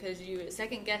sometimes, because you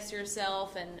second guess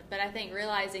yourself. But I think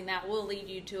realizing that will lead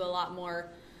you to a lot more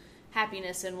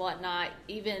happiness and whatnot,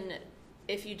 even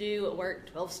if you do work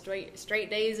 12 straight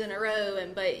days in a row,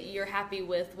 but you're happy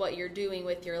with what you're doing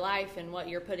with your life and what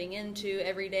you're putting into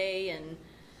every day and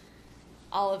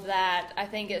all of that. I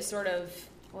think it's sort of,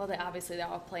 they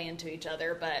all play into each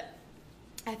other, but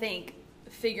I think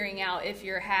figuring out if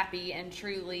you're happy and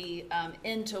truly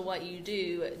into what you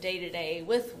do day to day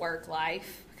with work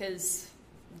life, because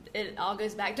it all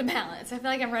goes back to balance. I feel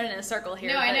like I'm running in a circle here.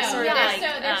 No, I know. Sort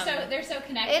of they're so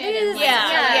connected. It is.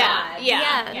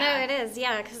 Yeah. No, it is.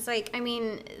 Yeah, because like I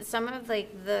mean, some of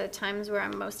like the times where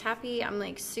I'm most happy, I'm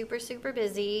like super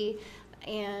busy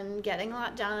and getting a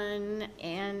lot done.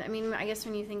 And I mean, I guess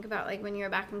when you think about like when you were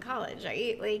back in college,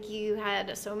 right? Like you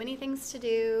had so many things to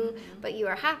do, but you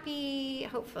were happy,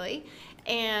 hopefully.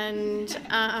 And,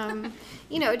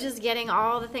 you know, just getting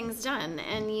all the things done,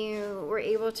 and you were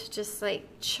able to just like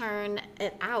churn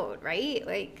it out, right?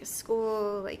 Like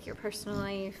school, like your personal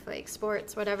life, like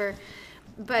sports, whatever.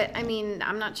 But I mean,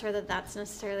 I'm not sure that that's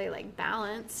necessarily like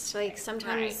balanced. Like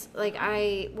sometimes like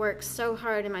I work so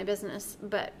hard in my business,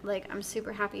 but like I'm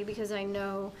super happy because I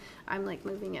know I'm like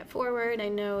moving it forward. I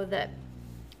know that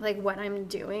like what I'm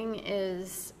doing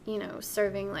is, you know,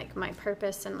 serving like my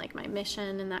purpose and like my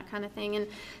mission and that kind of thing. And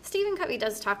Stephen Covey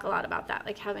does talk a lot about that,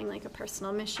 like having like a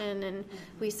personal mission. And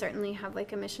we certainly have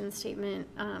like a mission statement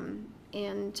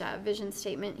and vision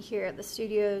statement here at the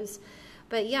studios.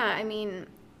 But yeah, I mean,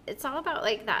 it's all about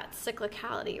like that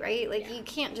cyclicality, right? Like you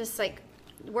can't just like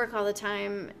work all the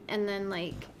time and then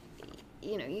like,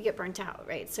 you know, you get burnt out,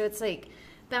 right? So it's like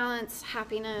balance,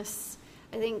 happiness.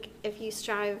 I think if you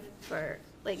strive for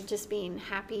like just being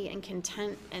happy and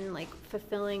content and like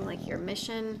fulfilling like your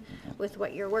mission with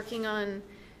what you're working on,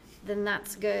 then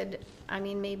that's good. I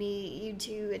mean, maybe you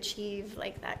do achieve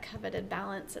like that coveted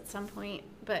balance at some point,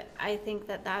 but I think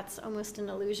that that's almost an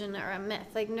illusion or a myth.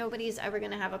 Like nobody's ever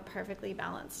going to have a perfectly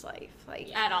balanced life,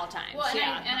 like at all times. Well,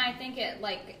 and I think it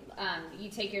like you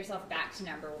take yourself back to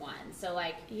number one. So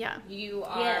like you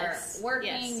are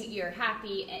working, you're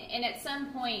happy, and at some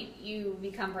point you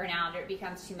become burnout or it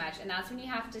becomes too much, and that's when you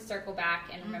have to circle back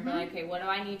and remember, like, okay, what do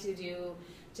I need to do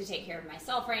to take care of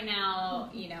myself right now?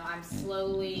 You know, I'm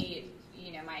slowly,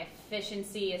 you know, my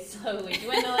efficiency is slowly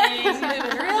dwindling.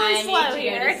 I slow need to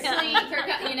here. go to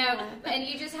sleep, you know, and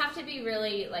you just have to be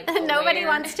really like aware. Nobody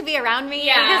wants to be around me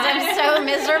because I'm so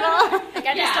miserable. Like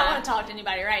I just don't want to talk to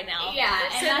anybody right now. Yeah,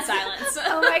 sit in silence.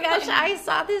 Oh my gosh, I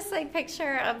saw this like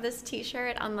picture of this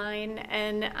T-shirt online,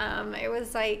 and it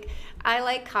was like, I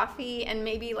like coffee and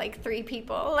maybe like 3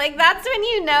 people. Like that's when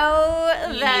you know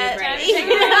that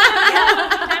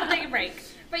Time to take a break.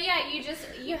 But yeah,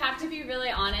 you have to be really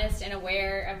honest and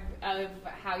aware of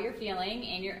how you're feeling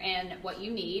and what you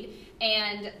need.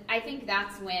 And I think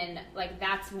that's when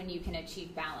you can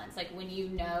achieve balance. Like when you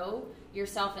know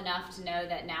yourself enough to know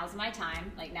that now's my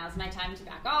time. Like now's my time to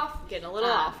back off. Getting a little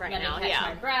off right now. Catch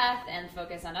my breath and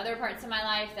focus on other parts of my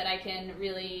life that I can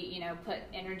really, you know, put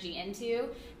energy into.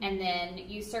 And then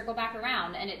you circle back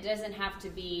around, and it doesn't have to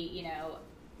be, you know,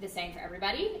 the same for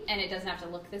everybody, and it doesn't have to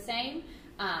look the same.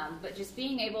 But just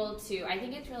being able to, I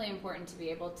think it's really important to be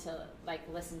able to like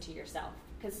listen to yourself,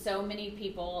 because so many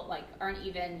people like aren't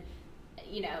even,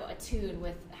 you know, attuned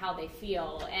with how they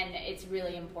feel, and it's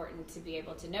really important to be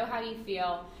able to know how you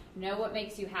feel, know what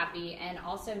makes you happy, and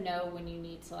also know when you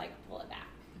need to like pull it back.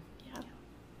 Yeah,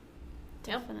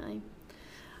 definitely.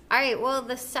 All right, well,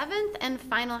 the 7th and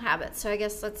final habit. So I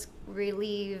guess let's go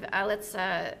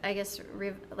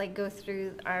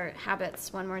through our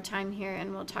habits one more time here,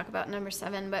 and we'll talk about number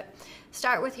 7. But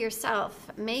start with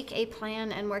yourself. Make a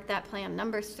plan and work that plan.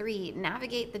 Number 3,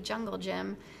 navigate the jungle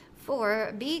gym.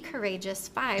 4, be courageous.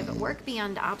 5, work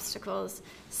beyond obstacles.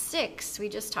 6, we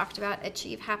just talked about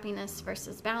achieve happiness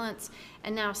versus balance.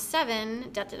 And now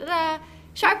 7,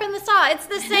 sharpen the saw. It's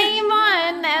the same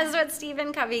one as what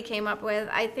Stephen Covey came up with.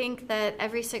 I think that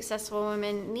every successful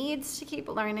woman needs to keep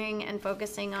learning and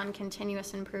focusing on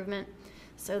continuous improvement.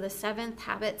 So the 7th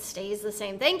habit stays the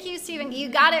same. Thank you, Stephen. You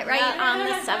got it right on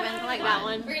the 7th. Like that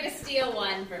one. We're going to steal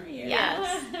one from you.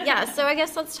 Yes. Yeah, so I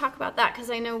guess let's talk about that, because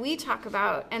I know we talk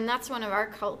about, and that's one of our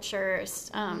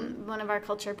cultures, one of our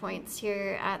culture points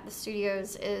here at the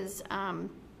studios is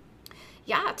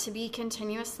to be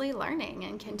continuously learning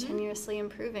and continuously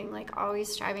improving, like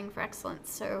always striving for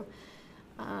excellence. So,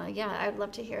 I'd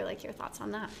love to hear like your thoughts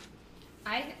on that.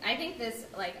 I think this,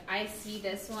 like, I see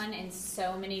this one in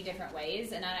so many different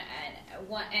ways, and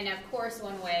of course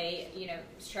one way, you know,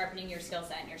 sharpening your skill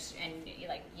set and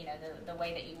like, you know, the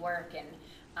way that you work and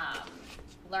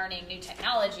learning new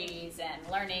technologies and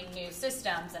learning new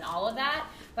systems and all of that.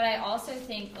 But I also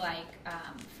think like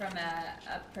from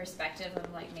a perspective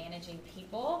of like managing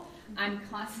people, I'm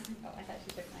constantly. Oh, I thought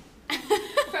you took mine.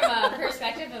 From a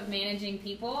perspective of managing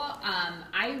people,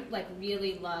 I like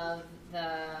really love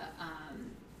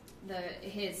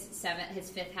his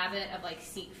 5th habit of like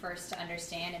seek first to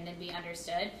understand and then be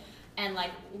understood. and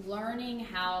like learning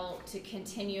how to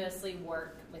continuously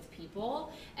work with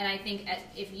people. And I think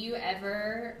if you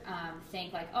ever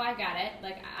think like, oh, I got it,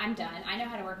 like I'm done, I know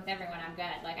how to work with everyone, I'm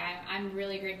good, like I'm a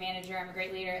really great manager, I'm a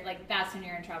great leader, like that's when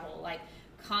you're in trouble. Like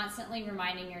constantly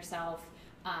reminding yourself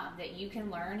that you can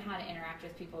learn how to interact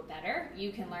with people better,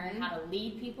 you can learn how to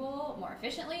lead people more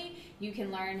efficiently, you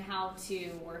can learn how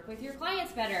to work with your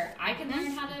clients better, I can learn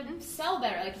how to sell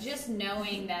better, like just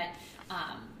knowing that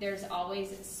there's always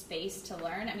space to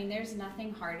learn. I mean, there's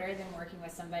nothing harder than working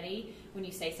with somebody when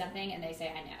you say something and they say,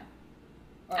 I know.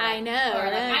 Or like, I know. Or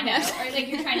like, I know. Or like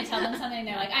you're trying to tell them something and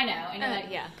they're like, I know. And you're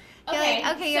like, yeah. Okay,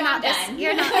 okay, you're so not done.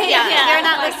 you're not you're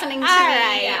not listening to me.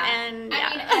 I And mean,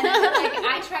 and like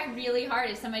I try really hard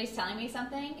if somebody's telling me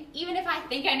something, even if I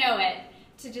think I know it,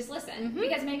 to just listen,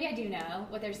 because maybe I do know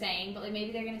what they're saying, but like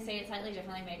maybe they're going to say it slightly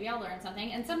differently. Maybe I'll learn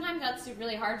something, and sometimes that's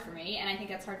really hard for me, and I think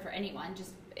that's hard for anyone.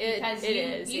 Just because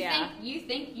you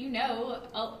think you know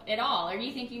it all, or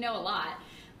you think you know a lot.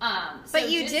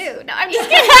 But you do. No, I'm just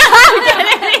kidding.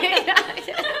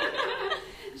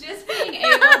 Just being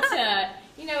able to,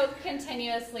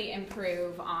 continuously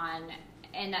improve on,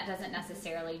 and that doesn't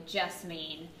necessarily just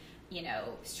mean,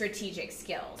 strategic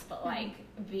skills, but like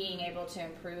being able to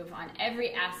improve on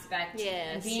every aspect,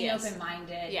 and being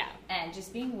open-minded, and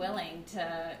just being willing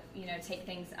to, take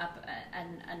things up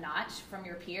a notch from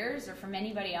your peers or from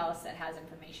anybody else that has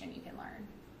information you can learn.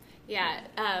 Yeah,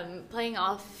 playing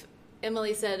off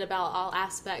Emily said about all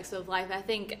aspects of life, I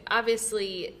think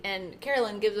obviously, and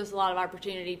Carolyn gives us a lot of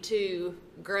opportunity to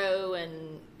grow,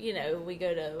 and we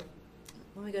go to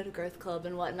Growth Club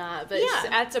and whatnot, but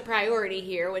that's a priority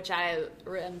here, which I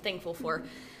am thankful for.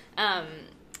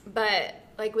 But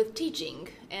like with teaching,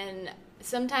 and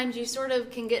sometimes you sort of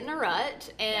can get in a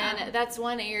rut, and that's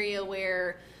one area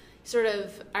where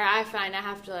I find I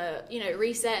have to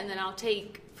reset, and then I'll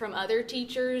take from other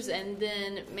teachers, and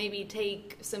then maybe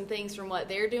take some things from what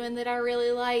they're doing that I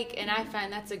really like, and I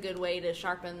find that's a good way to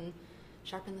sharpen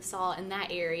the saw in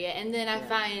that area. And then I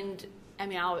find,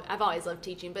 I've always loved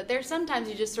teaching, but there's sometimes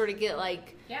you just sort of get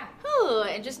like,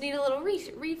 and just need a little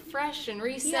refresh and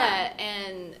reset.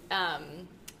 And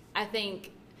I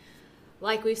think,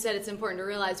 like we've said, it's important to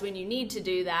realize when you need to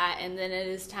do that, and then it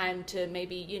is time to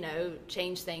maybe,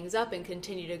 change things up and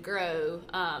continue to grow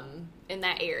in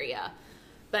that area.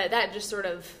 But that just sort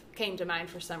of came to mind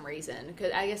for some reason,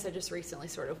 because I guess I just recently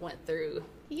sort of went through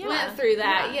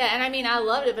that. Yeah, and I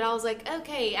loved it, but I was like,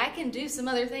 okay, I can do some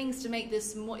other things to make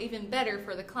this even better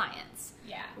for the clients.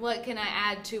 Yeah. What can I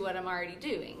add to what I'm already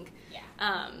doing?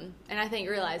 Yeah. And I think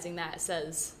realizing that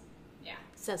says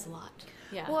a lot.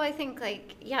 Yeah. Well, I think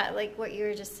like what you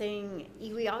were just saying,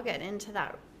 we all get into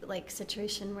that like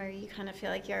situation where you kind of feel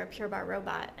like you're a Pure Barre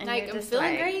robot, and like you're just I'm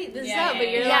feeling like, great, but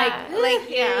you're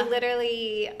you're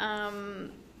literally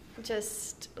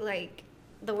just like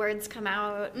the words come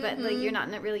out, but like you're not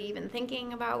really even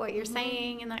thinking about what you're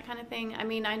saying and that kind of thing. I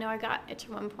mean, I know I got it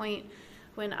to one point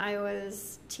when I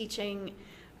was teaching,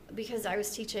 because I was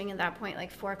teaching at that point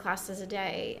like 4 classes a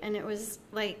day, and it was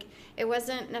like it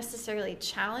wasn't necessarily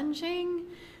challenging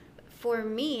for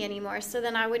me anymore. So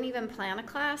then I wouldn't even plan a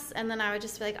class, and then I would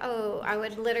just be like, I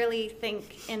would literally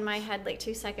think in my head like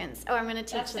 2 seconds, I'm going to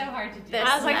teach That's so hard to do.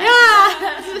 I was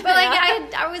like, but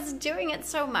like I was doing it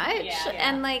so much,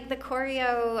 and like the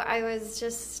choreo, I was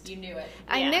just, you knew it.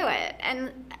 I knew it,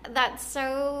 and that's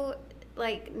so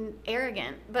like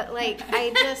arrogant, but like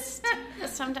I just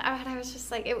sometimes I was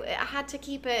just like I had to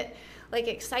keep it like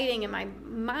exciting in my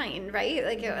mind, right?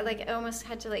 Like I almost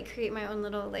had to like create my own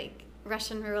little like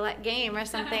Russian roulette game or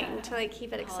something to like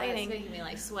keep it exciting. It's making me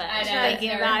like sweat. I know,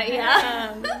 thinking about it.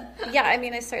 I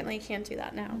mean, I certainly can't do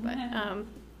that now, but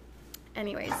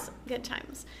anyways, good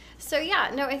times. So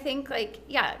I think like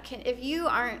if you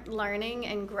aren't learning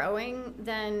and growing,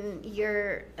 then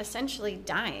you're essentially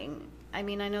dying. I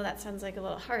mean, I know that sounds like a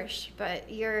little harsh, but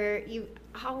you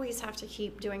always have to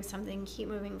keep doing something, keep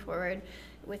moving forward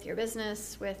with your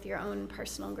business, with your own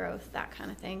personal growth, that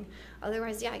kind of thing.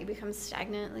 Otherwise, you become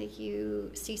stagnant, like you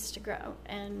cease to grow,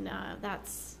 and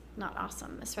that's not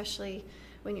awesome, especially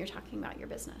when you're talking about your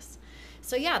business.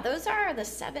 So those are the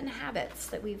 7 habits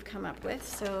that we've come up with.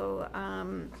 So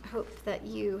hope that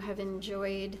you have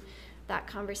enjoyed that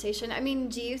conversation. I mean,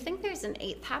 do you think there's an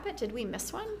 8th habit? Did we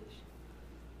miss one?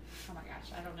 Oh my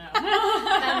gosh, I don't know.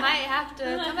 That might have to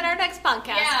come in our next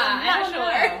podcast. I'm not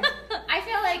sure. I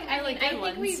feel like I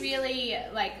ones. think we really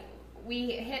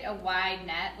we hit a wide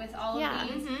net with all of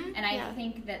these, and I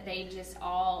think that they just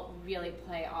all really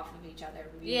play off of each other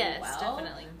really well. Yes,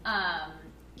 definitely.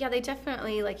 They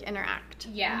definitely like interact.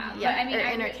 But I mean,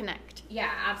 interconnect.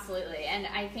 Yeah, absolutely. And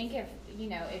I think if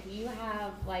you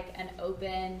have like an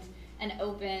open an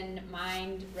open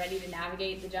mind, ready to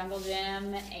navigate the jungle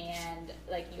gym, and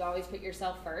like you always put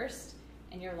yourself first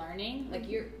and you're learning, like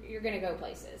you're gonna go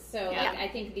places. So like I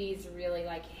think these really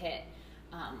like hit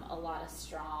a lot of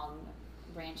strong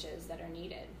branches that are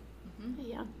needed.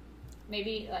 Yeah.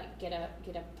 Maybe like get a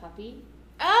puppy.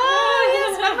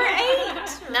 Oh,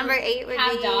 yes, Number 8 would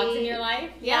have be dogs in your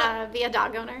life. Yeah, be a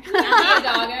dog owner. Be a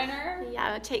dog owner.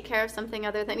 Yeah, take care of something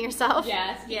other than yourself.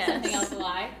 Yes. Something else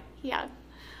alive. Yeah.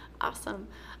 Awesome.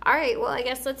 All right, well, I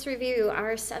guess let's review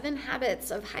our 7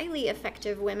 habits of highly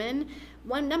effective women.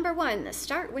 Number 1,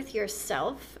 start with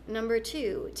yourself. Number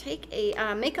 2,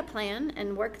 make a plan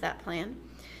and work that plan.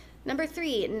 Number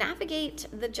 3, navigate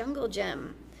the jungle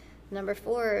gym. Number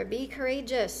 4, be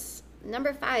courageous.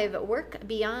 Number 5, work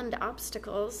beyond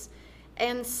obstacles.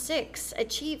 And 6,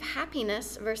 achieve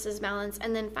happiness versus balance.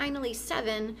 And then finally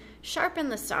 7, sharpen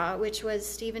the saw, which was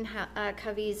Stephen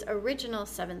Covey's original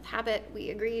 7th habit.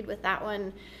 We agreed with that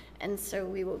one, and so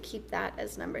we will keep that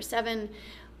as number 7.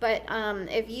 But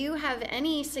if you have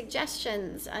any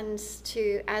suggestions as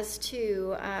to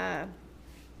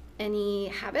any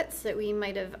habits that we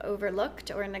might have overlooked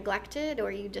or neglected,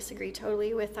 or you disagree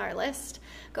totally with our list,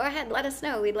 go ahead, let us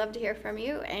know. We'd love to hear from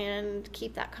you and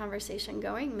keep that conversation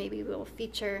going. Maybe we'll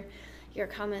feature your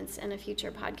comments in a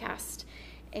future podcast.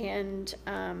 And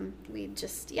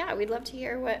we'd love to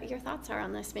hear what your thoughts are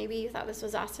on this. Maybe you thought this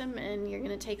was awesome and you're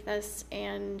going to take this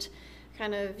and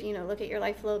kind of, look at your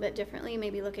life a little bit differently,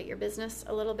 maybe look at your business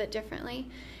a little bit differently.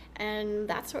 And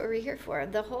that's what we're here for.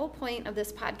 The whole point of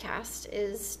this podcast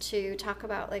is to talk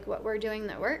about like what we're doing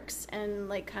that works and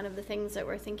like kind of the things that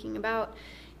we're thinking about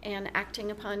and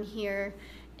acting upon here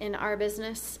in our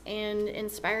business and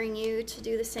inspiring you to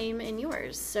do the same in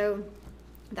yours. So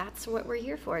that's what we're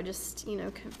here for, just,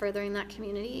 furthering that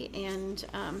community and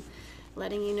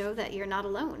letting you know that you're not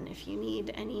alone. If you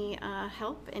need any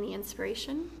help, any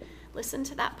inspiration, listen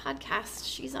to that podcast,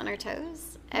 She's on Her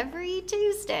Toes, every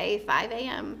Tuesday, 5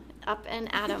 a.m., up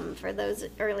and at 'em for those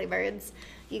early birds.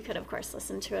 You could, of course,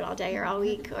 listen to it all day or all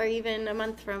week or even a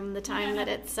month from the time that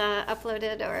it's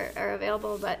uploaded or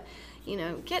available. But,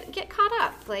 get caught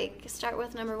up. Like, start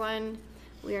with number 1.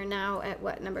 We are now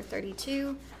at, number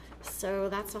 32. So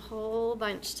that's a whole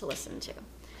bunch to listen to.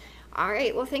 All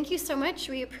right. Well, thank you so much.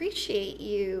 We appreciate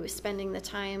you spending the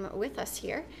time with us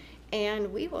here.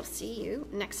 And we will see you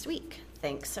next week.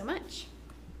 Thanks so much.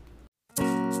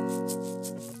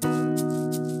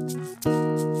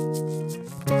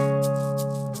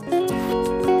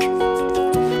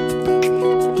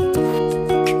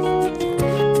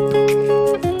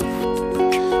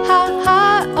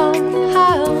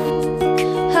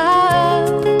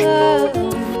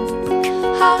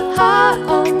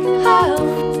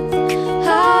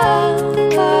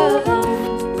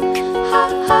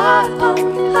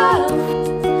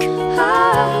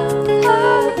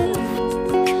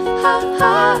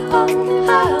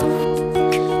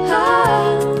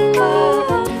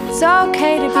 It's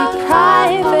okay to be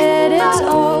private, it's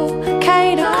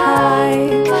okay to cry,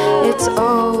 it's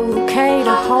okay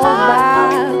to hold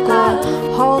back or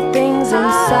hold things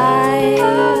inside.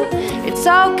 It's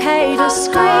okay to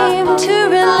scream, to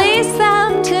release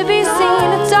them, to be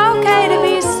seen. It's okay to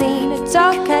be seen, it's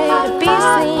okay to be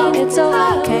seen. It's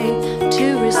okay to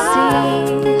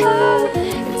receive.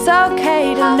 It's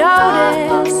okay to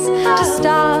notice, to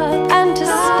stop and to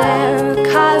stare,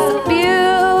 'cause the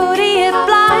beauty, it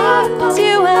blinds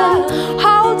you and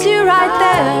holds you right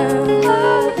there.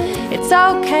 It's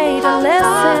okay to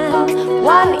listen,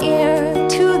 one ear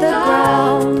to the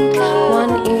ground,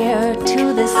 one ear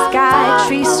to the sky,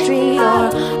 tree, street,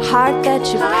 or heart that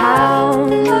you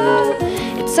pound.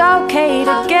 It's okay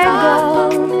to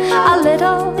giggle a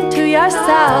little to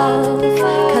yourself,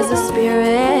 'cause the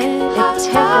spirit, it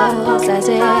tickles as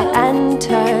it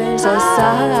enters a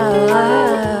sound.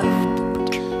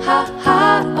 Ha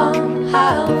ha ha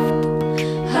ha.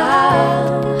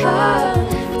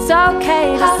 It's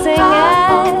okay to sing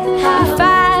it. In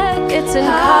fact, it's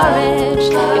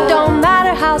encouraged. It don't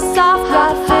matter how soft,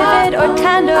 rough, vivid, or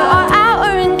tender, or out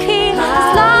or in key,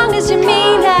 as long as you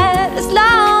mean it, as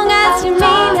long as you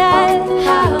mean it.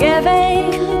 You're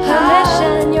giving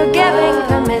permission, you're giving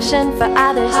permission for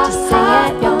others to sing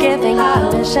it. You're giving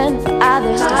permission for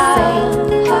others to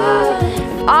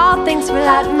sing. All things for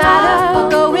that matter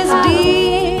go as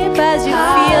deep as you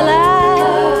feel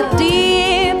it. The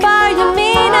deeper you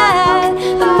mean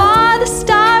it, the more the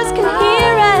stars can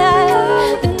hear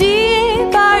it. The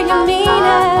deeper you mean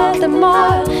it, the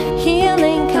more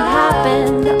healing can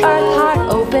happen. The earth heart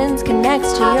opens,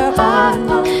 connects to your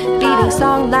own beating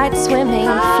song, light swimming,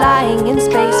 flying in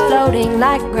space, floating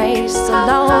like grace,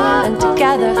 alone and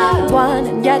together, one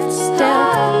and yet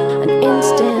still an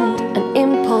instant, an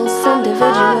impulse,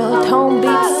 individual, tone,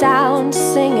 beat, sound,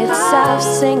 sing itself,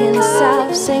 singing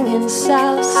self, singing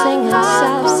self, singing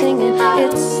self, singing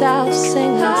itself,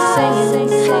 singing, singing,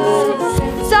 singing.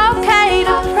 It's okay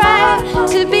to pray,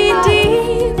 to be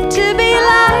deep, to be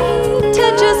light, to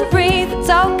just breathe. It's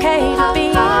okay to be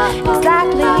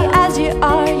exactly as you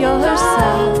are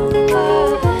yourself.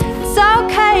 It's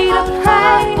okay to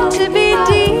pray, to be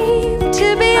deep, to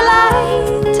be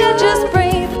light, to just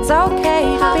breathe. It's okay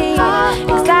to be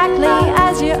exactly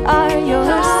as you are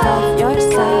yourself,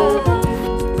 yourself.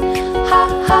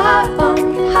 Ha ha.